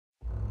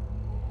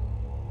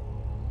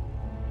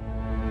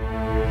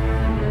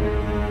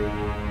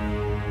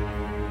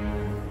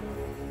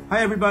Hi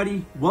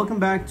everybody, welcome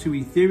back to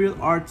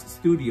Ethereal Arts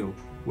Studio,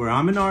 where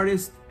I'm an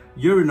artist,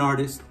 you're an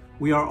artist,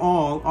 we are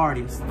all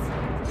artists.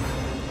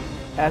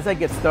 As I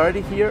get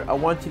started here, I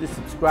want you to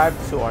subscribe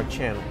to our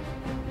channel,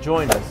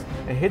 join us,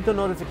 and hit the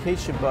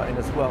notification button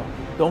as well.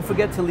 Don't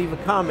forget to leave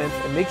a comment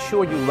and make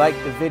sure you like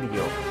the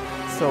video.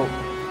 So,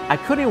 I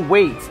couldn't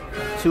wait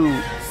to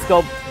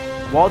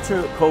sculpt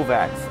Walter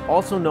Kovacs,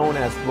 also known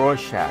as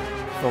Rorschach,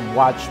 from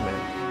Watchmen.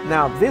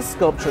 Now, this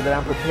sculpture that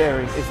I'm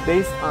preparing is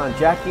based on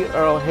Jackie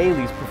Earle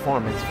Haley's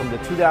performance from the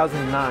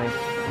 2009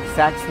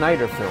 Zack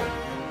Snyder film.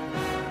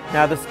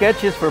 Now, the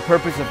sketch is for a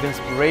purpose of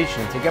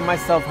inspiration, to get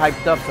myself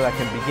hyped up so I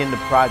can begin the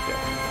project.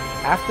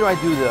 After I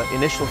do the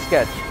initial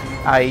sketch,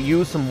 I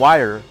use some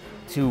wire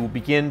to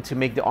begin to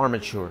make the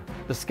armature,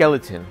 the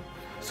skeleton,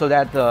 so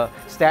that the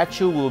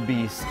statue will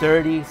be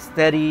sturdy,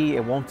 steady,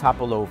 it won't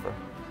topple over.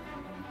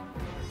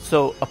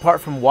 So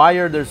apart from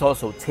wire, there's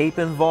also tape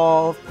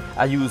involved.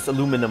 I use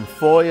aluminum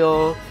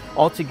foil,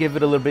 all to give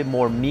it a little bit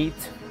more meat.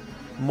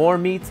 More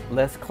meat,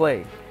 less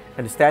clay.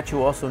 And the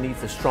statue also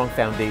needs a strong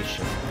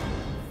foundation.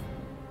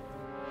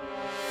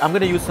 I'm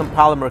gonna use some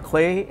polymer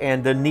clay,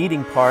 and the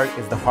kneading part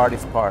is the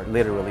hardest part,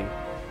 literally.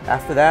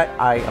 After that,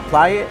 I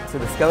apply it to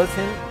the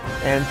skeleton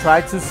and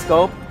try to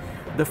sculpt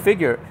the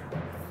figure.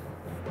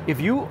 If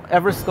you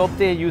ever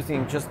sculpted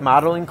using just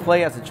modeling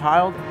clay as a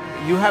child,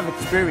 you have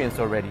experience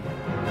already.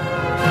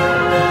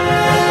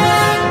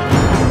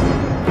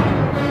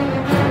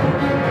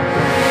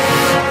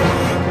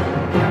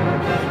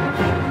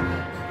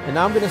 And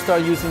now I'm going to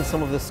start using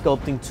some of the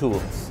sculpting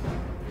tools.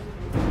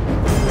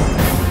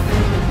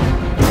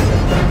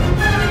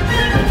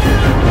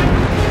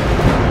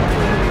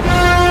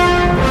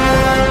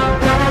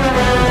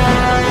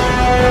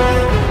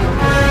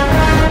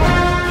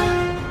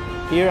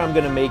 Here I'm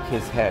going to make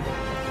his head.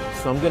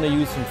 So I'm going to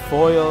use some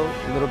foil,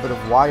 a little bit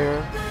of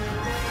wire,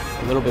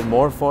 a little bit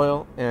more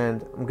foil,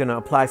 and I'm going to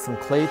apply some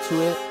clay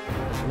to it,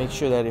 make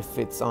sure that it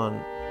fits on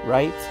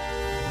right.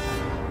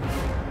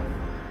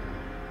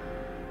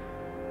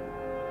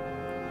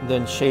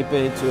 Then shape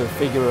it into a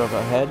figure of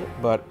a head,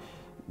 but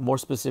more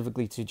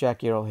specifically to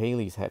Jackie Earle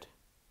Haley's head.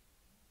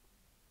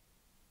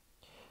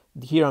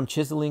 Here I'm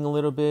chiseling a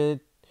little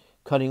bit,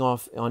 cutting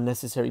off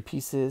unnecessary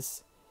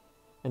pieces.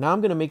 And now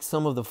I'm going to make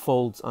some of the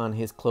folds on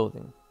his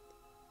clothing.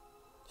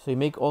 So you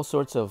make all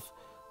sorts of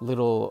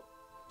little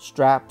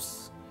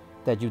straps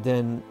that you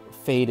then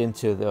fade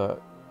into the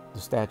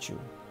statue.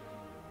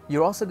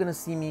 You're also going to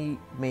see me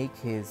make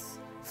his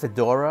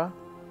fedora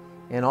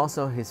and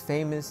also his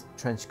famous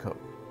trench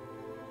coat.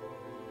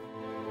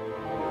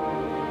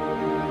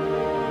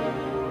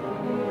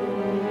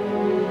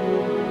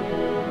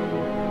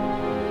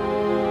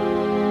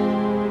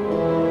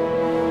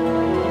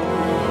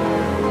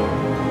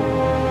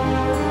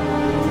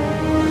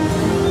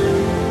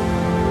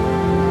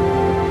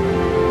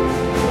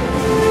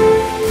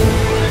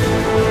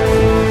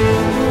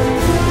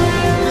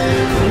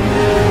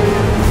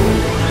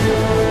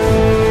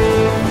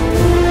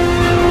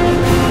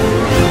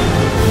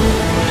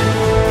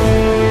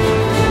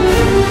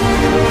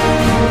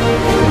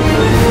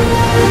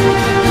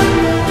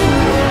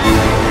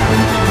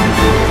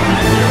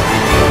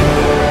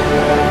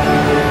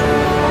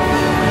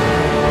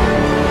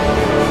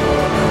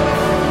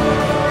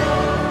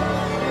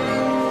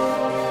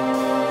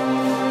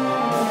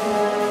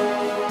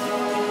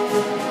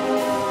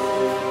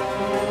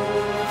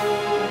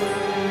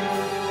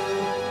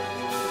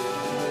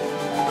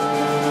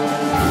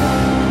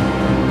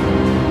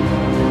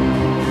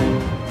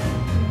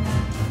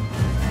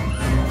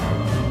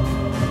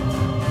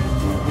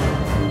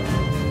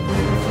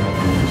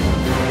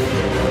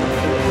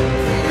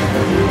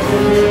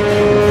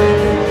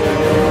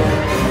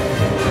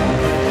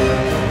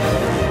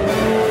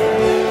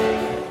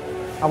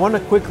 I want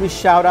to quickly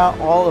shout out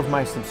all of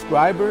my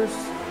subscribers.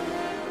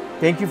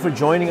 Thank you for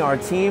joining our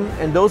team,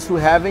 and those who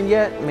haven't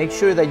yet, make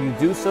sure that you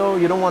do so.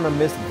 You don't want to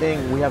miss a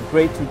thing. We have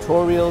great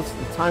tutorials,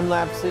 time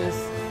lapses,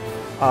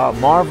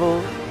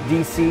 Marvel,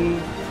 DC,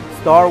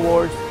 Star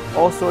Wars,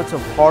 all sorts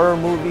of horror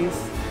movies,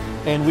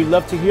 and we'd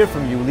love to hear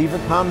from you. Leave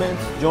a comment,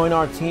 join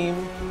our team,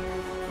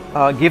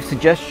 give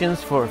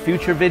suggestions for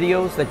future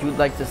videos that you'd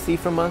like to see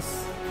from us.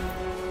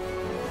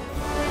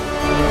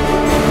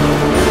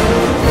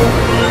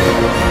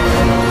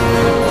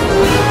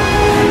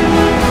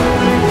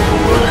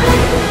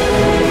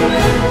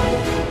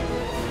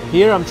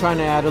 Here I'm trying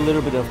to add a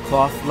little bit of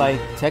cloth-like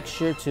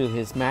texture to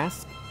his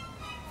mask.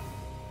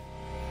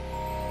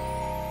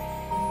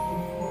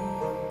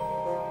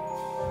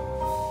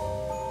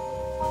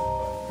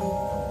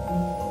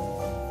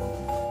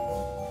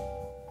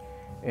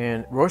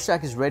 And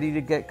Rorschach is ready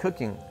to get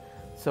cooking.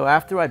 So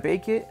after I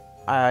bake it,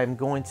 I'm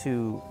going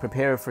to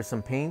prepare it for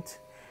some paint.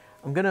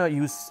 I'm gonna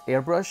use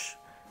airbrush.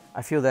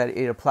 I feel that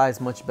it applies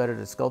much better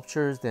to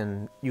sculptures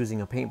than using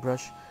a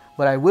paintbrush.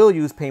 But I will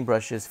use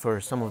paintbrushes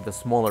for some of the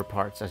smaller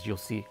parts, as you'll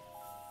see.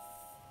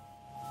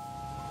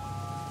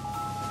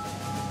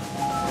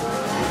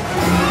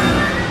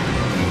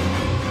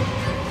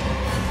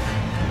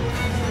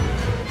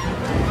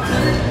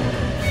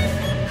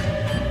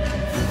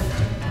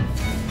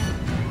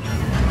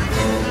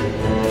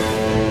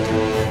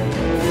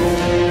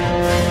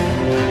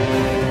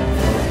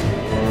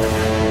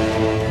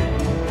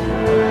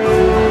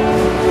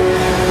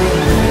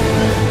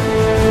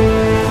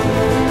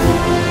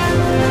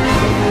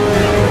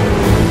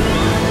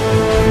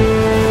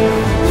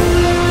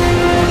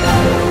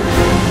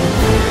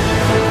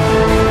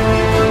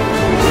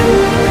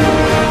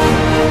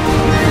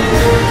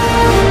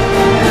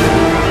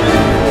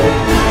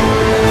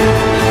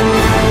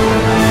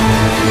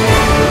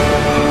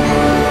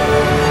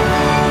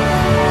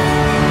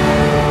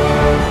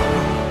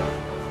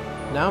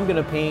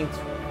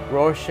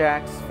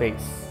 Rorschach's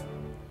face.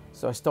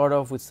 So I start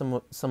off with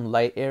some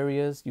light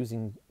areas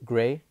using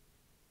gray,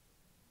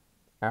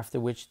 after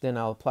which then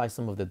I'll apply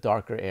some of the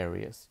darker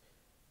areas.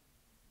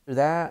 After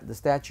that, the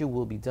statue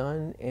will be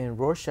done and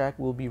Rorschach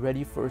will be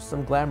ready for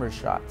some glamour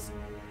shots.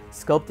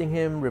 Sculpting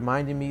him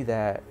reminded me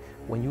that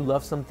when you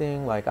love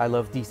something, like I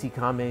love DC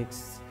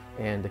Comics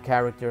and the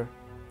character,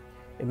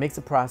 it makes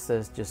the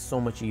process just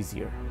so much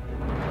easier.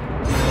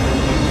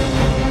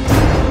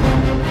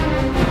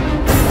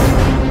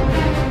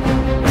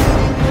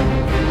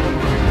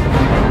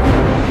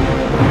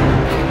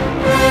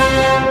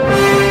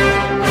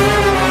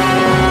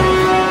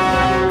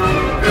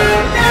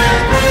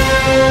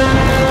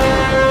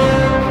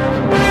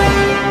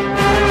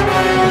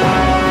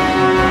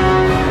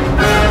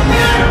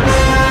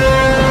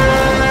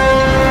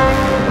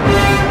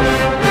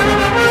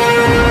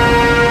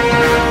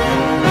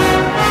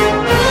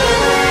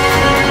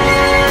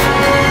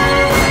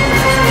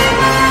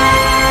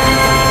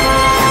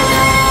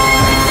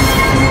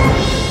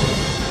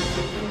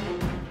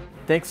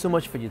 Thanks so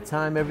much for your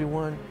time,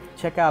 everyone.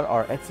 Check out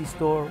our Etsy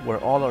store where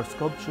all our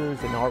sculptures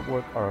and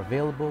artwork are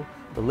available.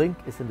 The link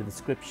is in the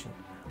description.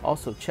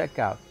 Also, check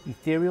out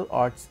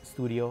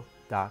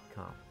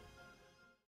etherealartsstudio.com.